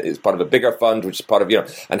in is part of a bigger fund, which is part of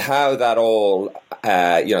and how that all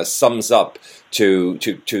sums up to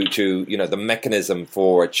the mechanism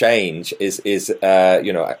for change is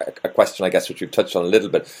a question, I guess, which we've touched on a little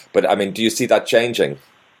bit. But I mean, do you see that changing?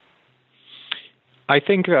 I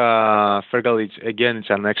think, Fergal, it's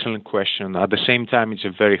an excellent question. At the same time, it's a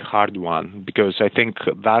very hard one, because I think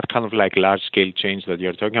that kind of like large-scale change that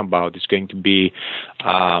you're talking about is going to be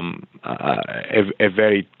a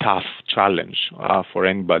very tough challenge for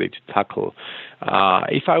anybody to tackle.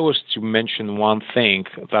 If I was to mention one thing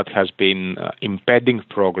that has been impeding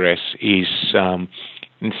progress is,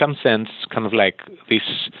 in some sense, kind of like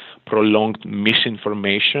this prolonged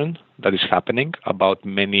misinformation that is happening about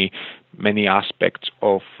many aspects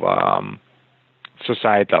of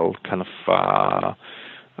societal kind of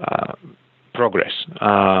progress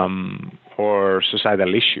or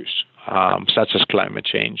societal issues, such as climate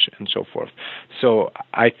change and so forth. So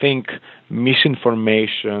I think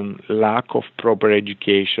misinformation, lack of proper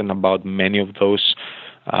education about many of those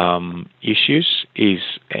issues is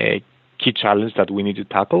a key challenge that we need to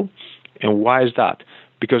tackle. And why is that?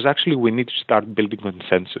 Because actually we need to start building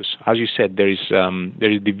consensus. As you said, there is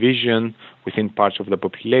division within parts of the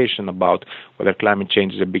population about whether climate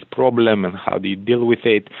change is a big problem and how do you deal with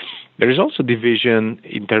it. There is also division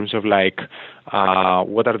in terms of like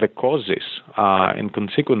what are the causes and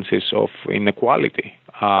consequences of inequality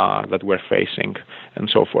that we're facing and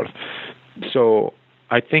so forth. So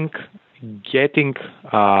I think getting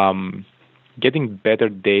better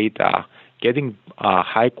data, getting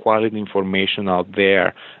high quality information out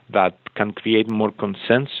there that can create more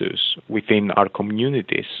consensus within our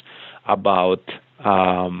communities about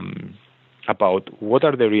what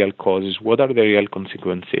are the real causes, what are the real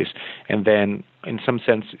consequences, and then, in some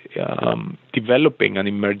sense, developing an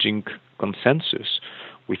emerging consensus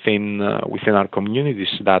within our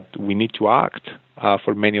communities that we need to act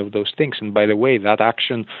for many of those things. And by the way, that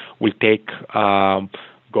action will take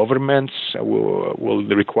governments, will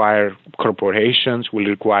require corporations, will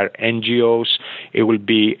require NGOs. It will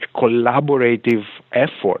be a collaborative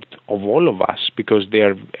effort of all of us because they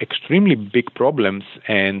are extremely big problems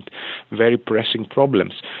and very pressing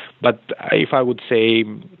problems. But if I would say,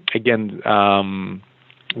 again,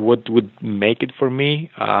 what would make it for me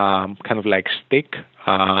kind of like stick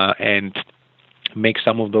and make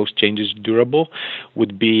some of those changes durable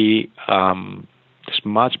would be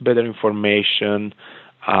much better information,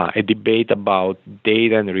 a debate about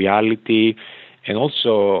data and reality, and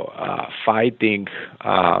also fighting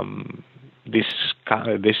this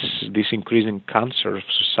increasing cancer of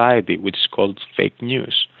society, which is called fake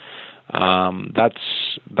news.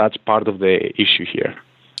 That's part of the issue here.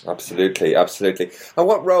 Absolutely. And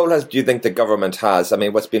what role do you think the government has? I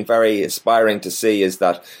mean, what's been very inspiring to see is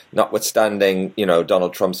that, notwithstanding,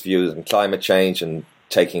 Donald Trump's views on climate change and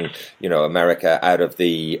taking, America out of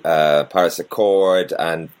the Paris Accord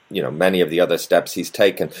and, many of the other steps he's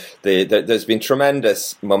taken, there's been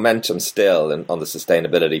tremendous momentum still on the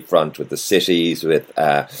sustainability front with the cities, with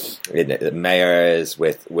mayors,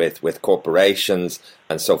 with corporations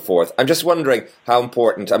and so forth. I'm just wondering how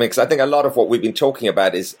important, because I think a lot of what we've been talking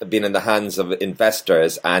about is been in the hands of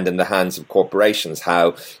investors and in the hands of corporations,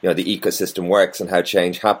 how, the ecosystem works and how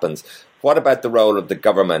change happens. What about the role of the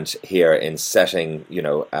government here in setting,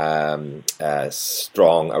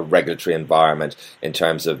 strong a regulatory environment in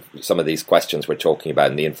terms of some of these questions we're talking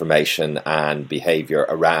about and the information and behavior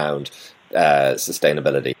around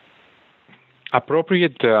sustainability?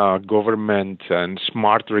 Appropriate government and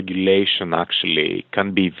smart regulation actually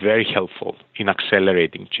can be very helpful in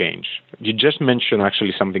accelerating change. You just mentioned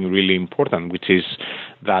actually something really important, which is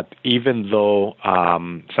that even though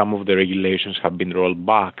some of the regulations have been rolled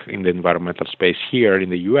back in the environmental space here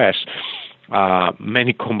in the U.S.,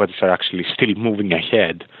 many companies are actually still moving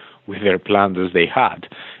ahead with their plans as they had.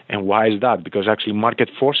 And why is that? Because actually market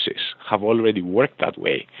forces have already worked that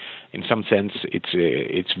way. In some sense,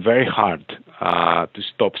 it's very hard to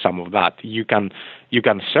stop some of that. You can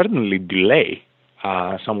certainly delay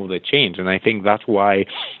some of the change, and I think that's why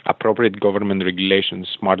appropriate government regulations,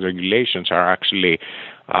 smart regulations, are actually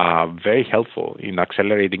very helpful in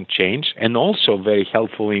accelerating change, and also very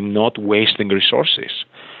helpful in not wasting resources.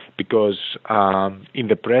 Because in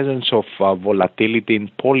the presence of volatility in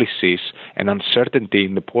policies and uncertainty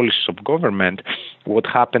in the policies of government, what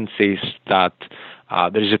happens is that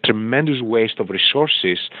there is a tremendous waste of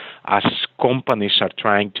resources as companies are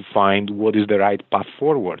trying to find what is the right path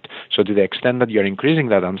forward. So to the extent that you're increasing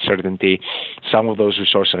that uncertainty, some of those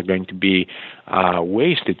resources are going to be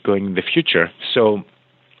wasted going in the future. So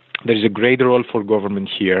there is a great role for government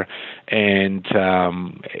here, and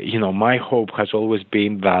my hope has always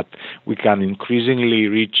been that we can increasingly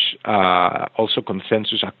reach also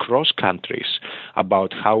consensus across countries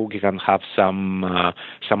about how we can have some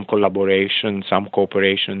collaboration, some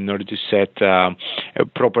cooperation in order to set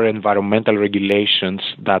proper environmental regulations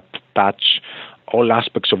that touch all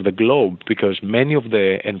aspects of the globe, because many of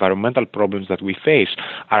the environmental problems that we face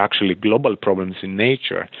are actually global problems in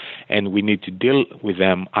nature, and we need to deal with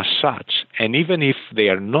them as such. And even if they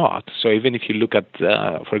are not, so even if you look at,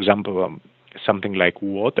 for example, something like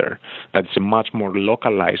water, that's a much more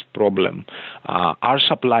localized problem, our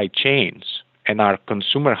supply chains and our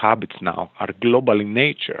consumer habits now are global in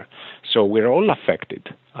nature. So we're all affected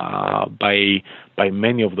by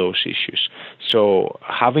many of those issues. So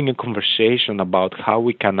having a conversation about how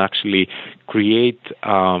we can actually create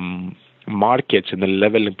markets and a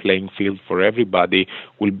level playing field for everybody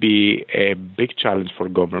will be a big challenge for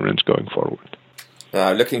governments going forward.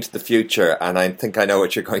 Looking to the future, and I think I know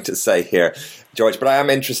what you're going to say here, George, but I am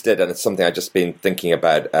interested, and it's something I've just been thinking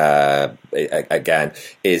about again,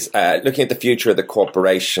 is looking at the future of the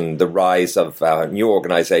corporation, the rise of new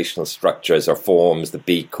organizational structures or forms, the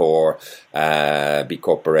B Corp, B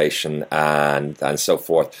Corporation, and so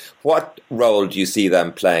forth. What role do you see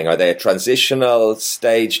them playing? Are they a transitional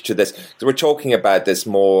stage to this? Because we're talking about this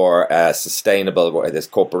more sustainable, this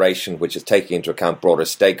corporation which is taking into account broader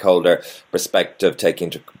stakeholder perspective, taking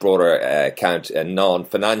into broader account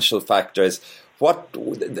non-financial factors.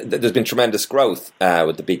 There's been tremendous growth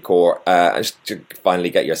with the B Corp. Just to finally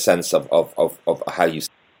get your sense of how you.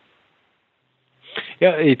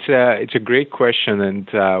 Yeah, it's a great question, and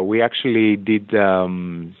we actually did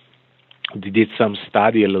some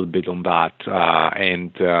study a little bit on that,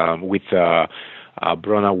 and with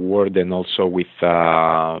Brona Ward and also with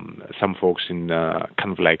some folks in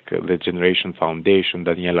kind of like the Generation Foundation,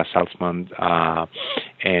 Daniela Salzman,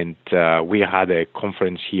 and we had a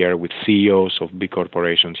conference here with CEOs of big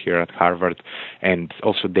corporations here at Harvard, and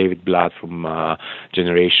also David Blatt from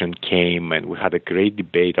Generation came, and we had a great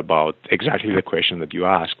debate about exactly the question that you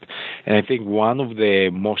asked. And I think one of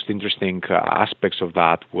the most interesting aspects of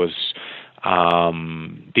that was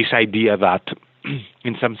this idea that,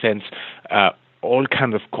 in some sense, all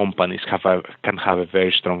kinds of companies can have a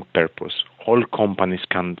very strong purpose. All companies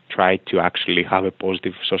can try to actually have a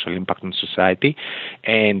positive social impact on society,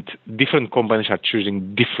 and different companies are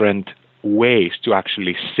choosing different ways to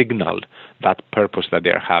actually signal that purpose that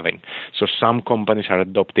they're having. So some companies are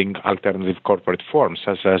adopting alternative corporate forms,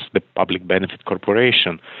 such as the public benefit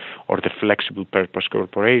corporation or the flexible purpose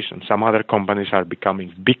corporation. Some other companies are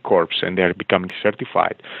becoming B Corps and they're becoming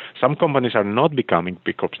certified. Some companies are not becoming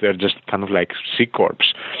B Corps, they're just kind of like C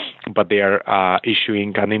Corps, but they are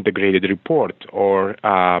issuing an integrated report, or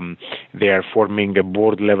they are forming a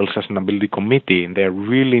board-level sustainability committee, and they're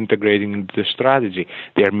really integrating into the strategy.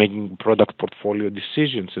 They are making product portfolio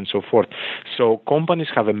decisions and so forth. So companies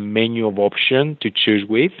have a menu of options to choose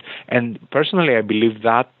with, and personally I believe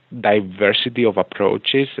that diversity of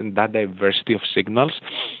approaches and that diversity of signals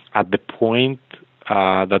at the point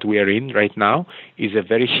that we are in right now is a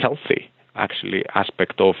very healthy actually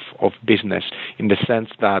aspect of business, in the sense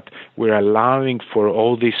that we're allowing for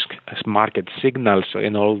all these market signals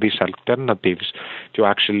and all these alternatives to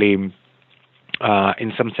actually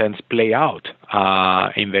in some sense play out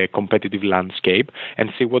in the competitive landscape and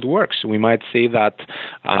see what works. We might say that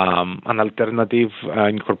an alternative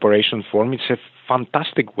incorporation form is a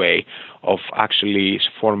fantastic way of actually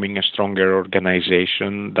forming a stronger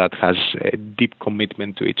organization that has a deep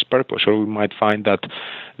commitment to its purpose. Or we might find that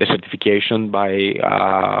the certification by,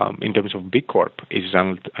 in terms of B Corp, is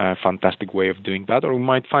a fantastic way of doing that. Or we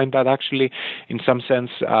might find that actually, in some sense,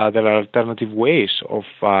 there are alternative ways of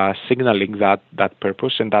signaling that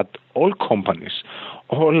purpose, and that all companies,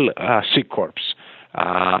 all C Corps,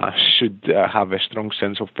 should have a strong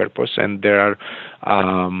sense of purpose, and there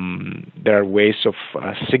are ways of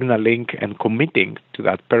signaling and committing to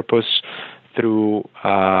that purpose through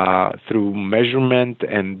measurement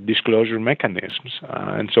and disclosure mechanisms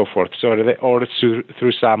and so forth. Or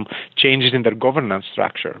through some changes in their governance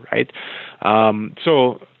structure, right?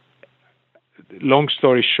 So, long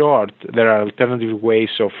story short, there are alternative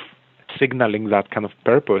ways of signaling that kind of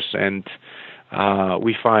purpose, and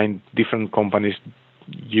we find different companies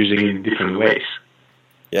using it in different ways.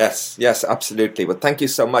 Yes, absolutely. Well, thank you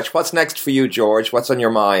so much. What's next for you, George? What's on your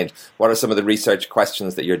mind? What are some of the research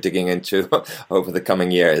questions that you're digging into over the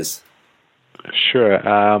coming years? Sure.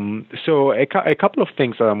 So a couple of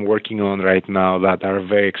things that I'm working on right now that are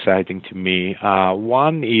very exciting to me.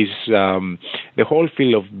 One is the whole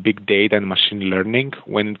field of big data and machine learning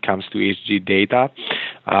when it comes to ESG data.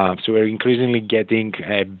 So we're increasingly getting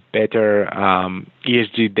a better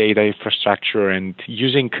ESG data infrastructure and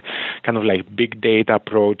using kind of like big data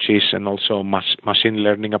approaches and also machine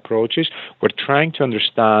learning approaches. We're trying to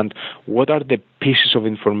understand what are the pieces of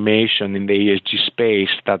information in the ESG space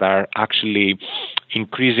that are actually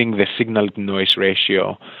increasing the signal-to-noise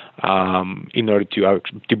ratio in order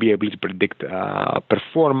to be able to predict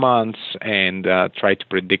performance and try to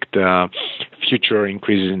predict future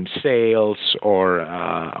increases in sales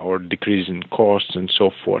or decrease in costs and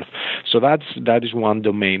so forth. So that is one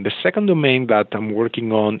domain. The second domain that I'm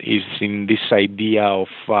working on is in this idea of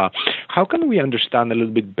how can we understand a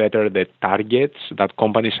little bit better the targets that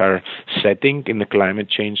companies are setting in the climate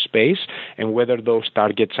change space, and whether those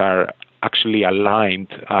targets are actually aligned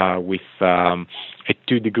with a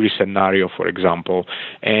 2-degree scenario, for example.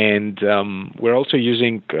 And we're also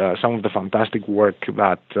using some of the fantastic work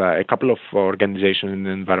that a couple of organizations in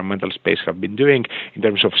the environmental space have been doing in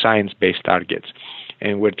terms of science-based targets.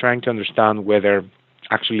 And we're trying to understand whether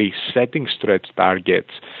actually setting stretch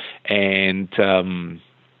targets and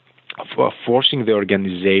forcing the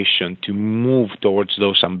organization to move towards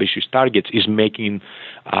those ambitious targets is making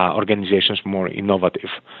organizations more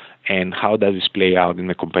innovative, and how does this play out in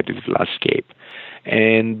the competitive landscape.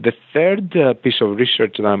 And the third piece of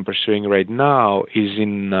research that I'm pursuing right now is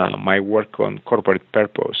in my work on corporate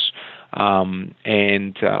purpose.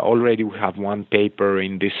 And already we have one paper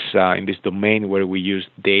in this domain where we use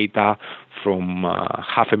data from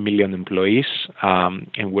 500,000 employees,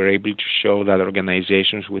 and we're able to show that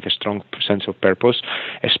organizations with a strong sense of purpose,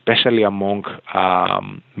 especially among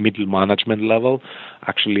middle management level,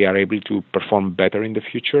 actually are able to perform better in the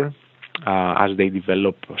future as they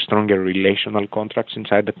develop stronger relational contracts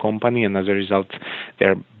inside the company, and as a result,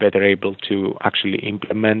 they're better able to actually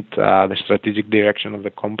implement the strategic direction of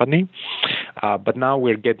the company. But now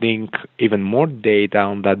we're getting even more data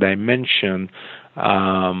on that dimension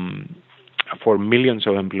for millions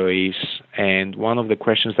of employees, and one of the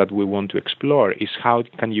questions that we want to explore is how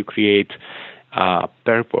can you create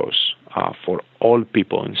purpose for all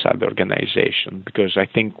people inside the organization, because I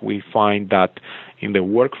think we find that in the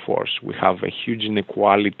workforce we have a huge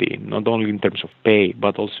inequality, not only in terms of pay,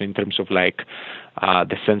 but also in terms of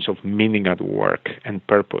the sense of meaning at work and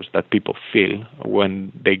purpose that people feel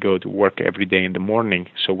when they go to work every day in the morning.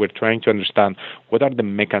 So we're trying to understand what are the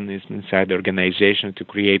mechanisms inside the organization to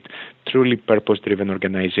create truly purpose-driven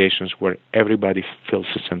organizations where everybody feels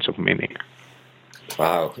a sense of meaning.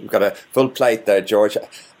 Wow, you've got a full plate there, George.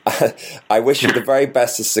 I wish you the very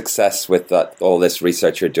best of success with all this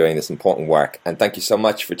research you're doing, this important work. And thank you so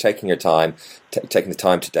much for taking your time, taking the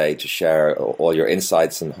time today to share all your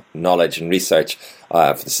insights and knowledge and research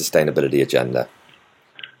for the sustainability agenda.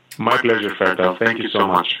 My pleasure, Fergal. Thank you so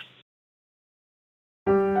much.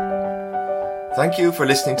 Thank you for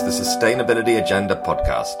listening to the Sustainability Agenda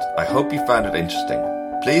podcast. I hope you found it interesting.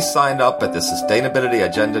 Please sign up at the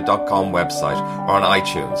sustainabilityagenda.com website or on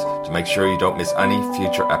iTunes to make sure you don't miss any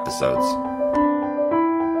future episodes.